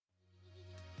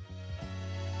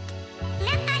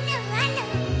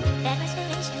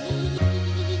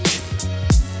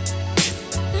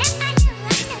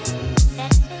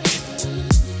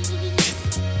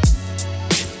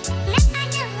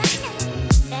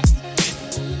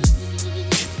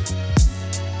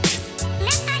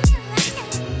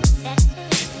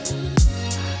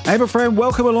Hey my friend,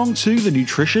 welcome along to the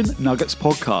Nutrition Nuggets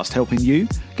podcast, helping you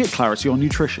get clarity on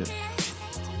nutrition.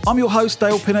 I'm your host,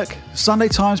 Dale Pinnock, Sunday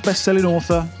Times bestselling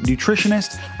author,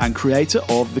 nutritionist, and creator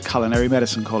of the Culinary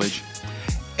Medicine College.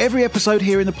 Every episode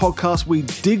here in the podcast, we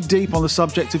dig deep on the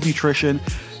subject of nutrition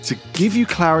to give you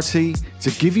clarity,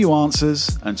 to give you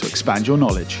answers, and to expand your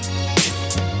knowledge.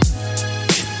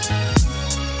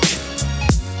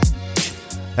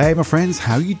 Hey my friends,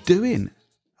 how you doing?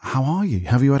 How are you?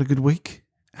 Have you had a good week?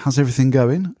 How's everything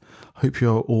going? Hope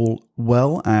you're all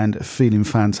well and feeling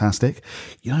fantastic.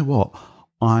 You know what?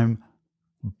 I'm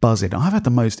buzzing. I've had the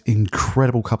most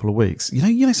incredible couple of weeks.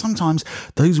 You know, sometimes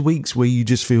those weeks where you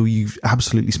just feel you've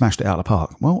absolutely smashed it out of the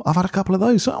park. Well, I've had a couple of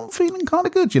those, so I'm feeling kind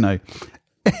of good, you know.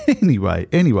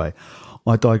 Anyway,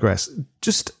 I digress.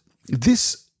 Just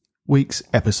this week's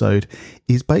episode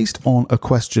is based on a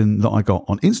question that I got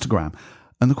on Instagram.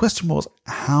 And the question was,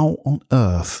 how on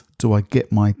earth do I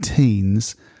get my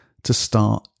teens to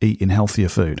start eating healthier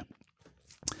food?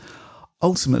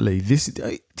 Ultimately, this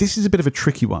is a bit of a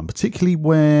tricky one, particularly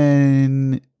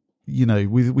when, you know,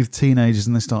 with teenagers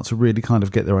and they start to really kind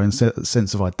of get their own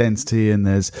sense of identity, and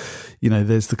there's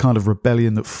the kind of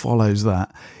rebellion that follows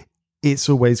that. It's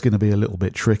always going to be a little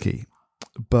bit tricky.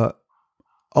 But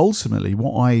ultimately,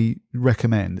 what I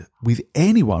recommend with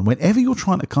anyone, whenever you're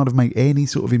trying to kind of make any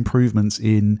sort of improvements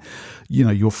in, you know,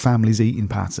 your family's eating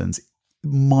patterns,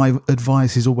 my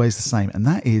advice is always the same, and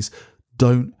that is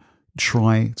don't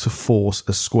try to force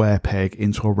a square peg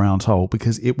into a round hole,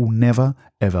 because it will never,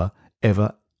 ever,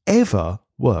 ever, ever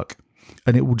work.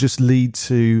 And it will just lead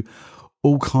to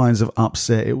all kinds of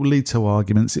upset. It will lead to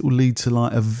arguments. It will lead to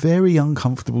like a very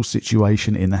uncomfortable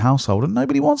situation in the household, and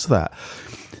nobody wants that.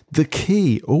 The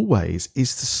key always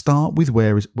is to start with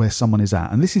where someone is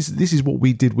at. And this is what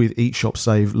we did with Eat Shop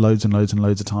Save loads and loads and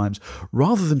loads of times.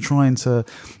 Rather than trying to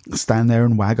stand there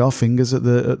and wag our fingers at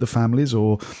the families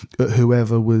or at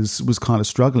whoever was kind of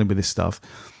struggling with this stuff,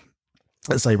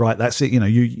 let's say, right, that's it. You know,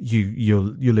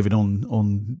 you're living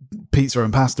on pizza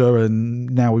and pasta,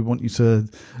 and now we want you to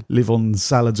live on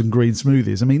salads and green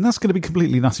smoothies. I mean, that's going to be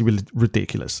completely nutty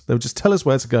ridiculous. They would just tell us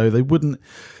where to go. They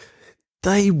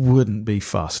wouldn't be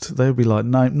fussed. They would be like,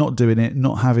 no, not doing it,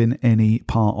 not having any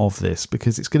part of this,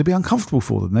 because it's going to be uncomfortable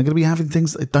for them. They're going to be having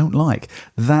things that they don't like.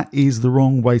 That is the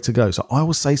wrong way to go. So I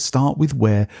will say start with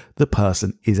where the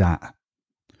person is at.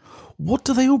 What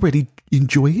do they already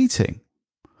enjoy eating?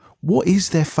 What is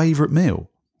their favourite meal?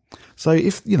 So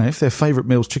if their favourite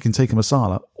meal is chicken tikka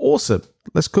masala, awesome.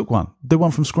 Let's cook one. Do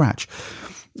one from scratch.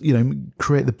 You know,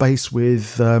 create the base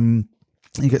with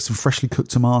you get some freshly cooked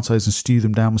tomatoes and stew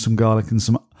them down with some garlic and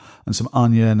some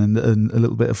onion and a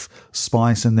little bit of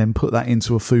spice, and then put that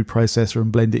into a food processor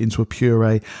and blend it into a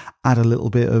puree. Add a little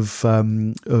bit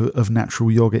of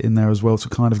natural yogurt in there as well to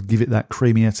kind of give it that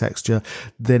creamier texture.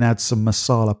 Then add some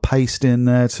masala paste in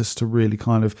there just to really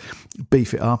kind of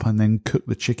beef it up, and then cook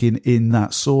the chicken in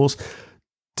that sauce.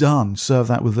 Done. Serve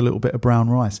that with a little bit of brown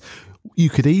rice. You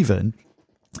could even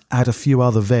add a few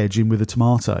other veg in with the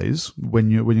tomatoes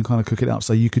when you kind of cook it up.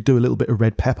 So you could do a little bit of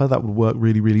red pepper. That would work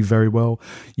really, really very well.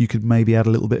 You could maybe add a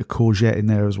little bit of courgette in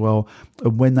there as well.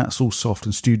 And when that's all soft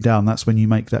and stewed down, that's when you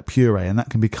make that puree, and that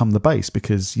can become the base,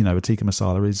 because, you know, a tikka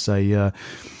masala is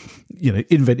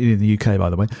invented in the UK, by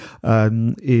the way,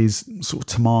 is sort of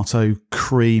tomato,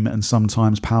 cream, and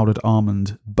sometimes powdered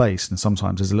almond based, and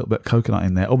sometimes there's a little bit of coconut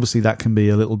in there. Obviously, that can be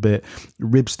a little bit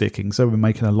rib sticking, so we're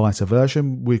making a lighter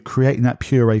version. We're creating that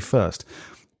puree first.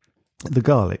 The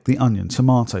garlic, the onion,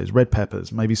 tomatoes, red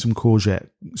peppers, maybe some courgette.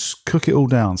 Cook it all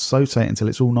down, saute it until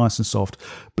it's all nice and soft.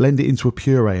 Blend it into a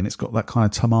puree, and it's got that kind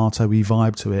of tomatoey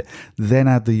vibe to it. Then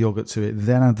add the yogurt to it.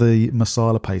 Then add the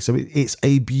masala paste. So it's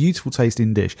a beautiful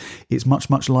tasting dish. It's much,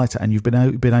 much lighter, and you've been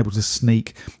able to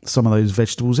sneak some of those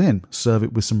vegetables in. Serve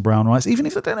it with some brown rice. Even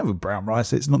if they don't have brown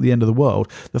rice, it's not the end of the world.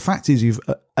 The fact is, you've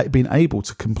been able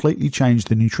to completely change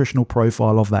the nutritional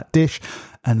profile of that dish,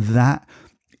 and that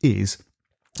is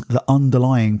the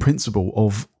underlying principle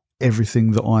of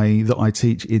everything that I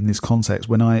teach in this context.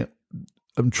 When I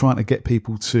am trying to get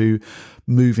people to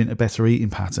move into better eating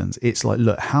patterns, it's like,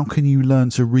 look, how can you learn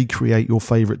to recreate your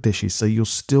favorite dishes so you're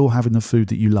still having the food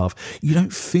that you love? You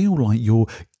don't feel like you're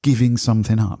giving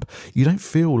something up. You don't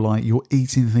feel like you're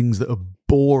eating things that are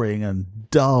boring and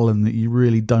dull and that you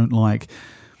really don't like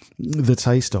the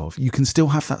taste of. You can still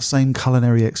have that same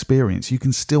culinary experience. You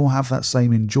can still have that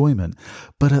same enjoyment,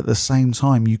 but at the same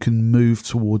time, you can move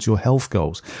towards your health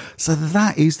goals. So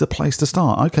that is the place to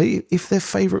start. Okay, if their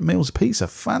favorite meal is pizza,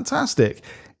 fantastic.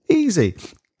 Easy.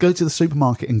 Go to the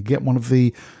supermarket and get one of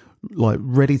the like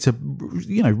ready to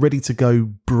go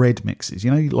bread mixes.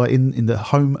 Like in the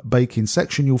home baking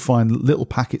section, you'll find little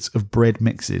packets of bread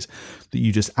mixes that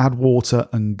you just add water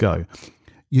and go.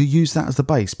 You use that as the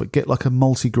base, but get like a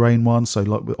multi-grain one, so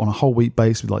like on a whole wheat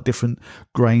base with like different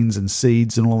grains and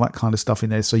seeds and all that kind of stuff in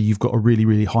there, so you've got a really,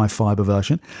 really high fiber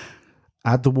version.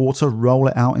 Add the water, roll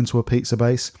it out into a pizza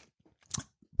base,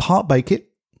 part bake it,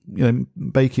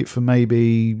 bake it for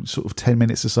maybe sort of 10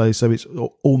 minutes or so it's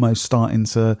almost starting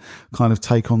to kind of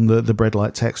take on the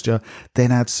bread-like texture.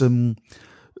 Then add some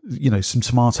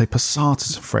tomato passata,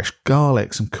 some fresh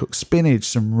garlic, some cooked spinach,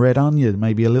 some red onion,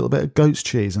 maybe a little bit of goat's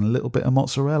cheese and a little bit of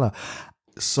mozzarella,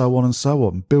 so on and so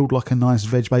on. Build like a nice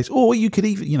veg base. Or you could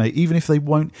even if they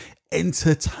won't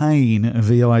entertain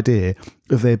the idea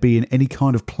of there being any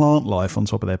kind of plant life on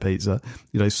top of their pizza,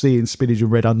 seeing spinach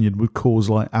and red onion would cause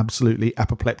like absolutely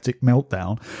apoplectic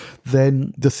meltdown,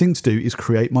 then the thing to do is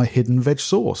create my hidden veg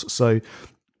sauce. So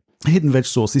hidden veg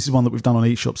sauce, this is one that we've done on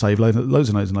Eat Shop Save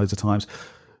loads of times.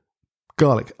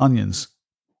 Garlic, onions,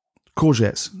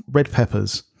 courgettes, red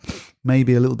peppers,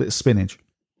 maybe a little bit of spinach,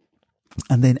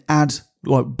 and then add,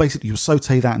 like, basically you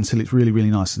saute that until it's really,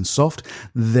 really nice and soft.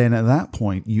 Then at that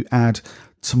point you add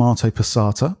tomato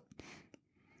passata,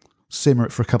 simmer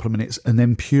it for a couple of minutes, and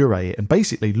then puree it, and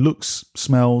basically looks,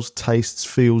 smells, tastes,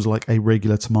 feels like a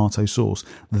regular tomato sauce.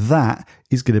 That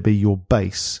is going to be your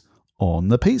base on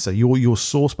the pizza, your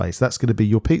sauce base. That's going to be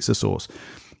your pizza sauce.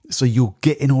 So you're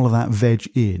getting all of that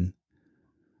veg in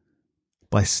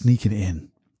by sneaking it in.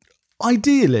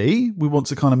 Ideally, we want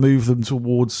to kind of move them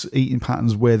towards eating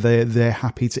patterns where they're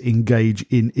happy to engage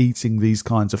in eating these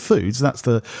kinds of foods. That's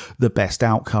the best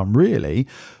outcome, really.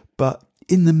 But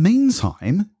in the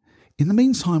meantime,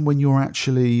 when you're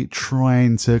actually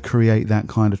trying to create that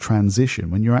kind of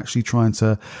transition, when you're actually trying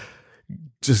to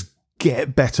just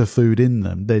get better food in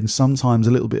them, then sometimes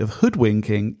a little bit of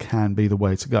hoodwinking can be the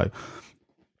way to go.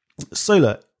 So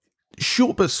look,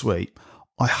 short but sweet.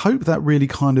 I hope that really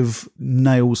kind of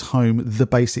nails home the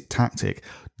basic tactic.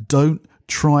 Don't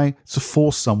try to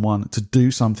force someone to do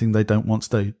something they don't want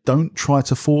to do. Don't try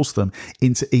to force them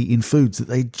into eating foods that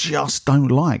they just don't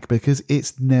like, because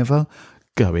it's never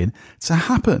going to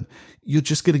happen. You're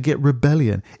just going to get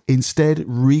rebellion. Instead,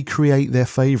 recreate their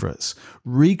favourites.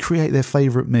 Recreate their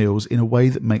favourite meals in a way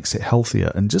that makes it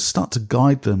healthier, and just start to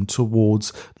guide them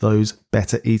towards those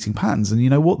better eating patterns. And you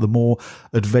know what? The more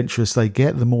adventurous they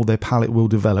get, the more their palate will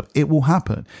develop. It will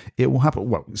happen. It will happen.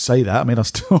 Well, say that. I mean, I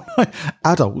still like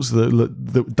adults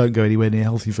that don't go anywhere near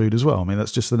healthy food as well. I mean,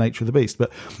 that's just the nature of the beast.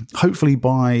 But hopefully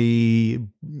by,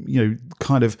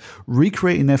 kind of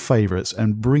recreating their favourites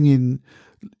and bringing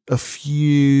a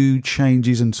few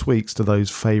changes and tweaks to those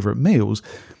favourite meals,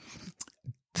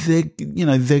 they're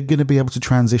going to be able to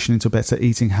transition into better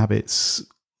eating habits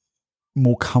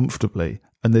more comfortably,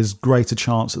 and there's greater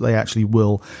chance that they actually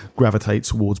will gravitate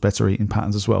towards better eating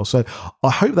patterns as well. So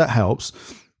I hope that helps.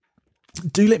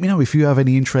 Do let me know if you have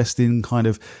any interest in kind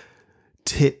of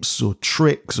tips or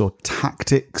tricks or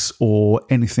tactics or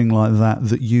anything like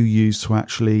that you use to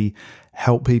actually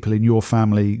help people in your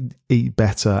family eat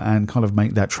better and kind of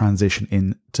make that transition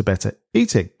into better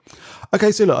eating.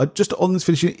 Okay, so look, just on this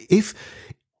finishing,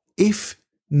 if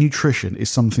nutrition is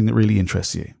something that really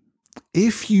interests you,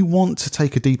 if you want to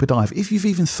take a deeper dive, if you've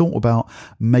even thought about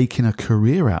making a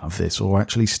career out of this or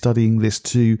actually studying this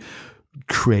to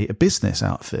create a business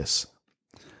out of this,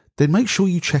 then make sure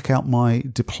you check out my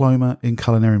diploma in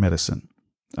culinary medicine.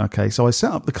 Okay, so I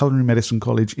set up the Culinary Medicine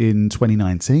College in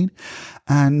 2019,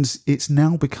 and it's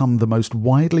now become the most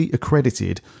widely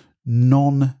accredited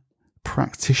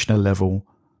non-practitioner level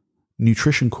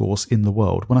nutrition course in the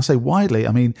world. When I say widely,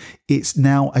 I mean it's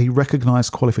now a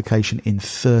recognized qualification in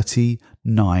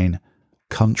 39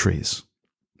 countries.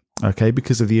 Okay,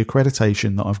 because of the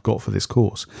accreditation that I've got for this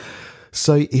course.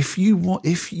 So if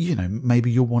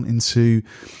maybe you're wanting to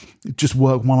just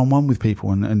work one-on-one with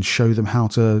people and show them how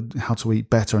to eat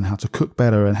better and how to cook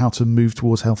better and how to move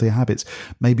towards healthier habits.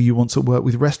 Maybe you want to work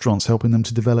with restaurants, helping them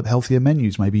to develop healthier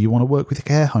menus. Maybe you want to work with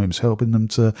care homes, helping them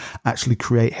to actually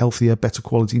create healthier, better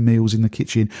quality meals in the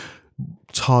kitchen,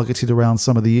 targeted around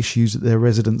some of the issues that their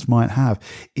residents might have.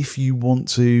 If you want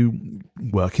to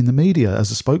work in the media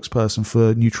as a spokesperson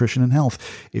for nutrition and health,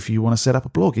 if you want to set up a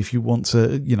blog, if you want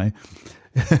to,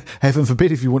 heaven forbid,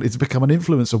 if you wanted to become an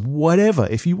influencer, whatever,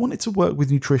 if you wanted to work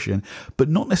with nutrition, but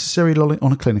not necessarily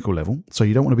on a clinical level, so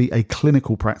you don't want to be a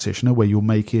clinical practitioner where you're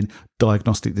making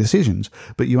diagnostic decisions,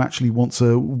 but you actually want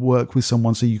to work with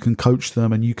someone so you can coach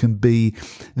them and you can be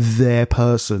their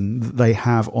person that they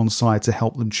have on site to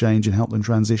help them change and help them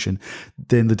transition,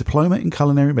 then the Diploma in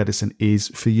Culinary Medicine is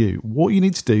for you. What you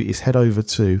need to do is head over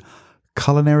to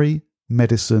culinary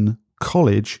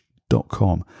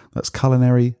culinarymedicinecollege.com. That's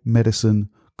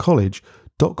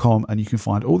culinarymedicinecollege.com, and you can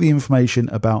find all the information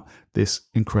about this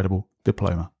incredible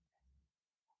diploma.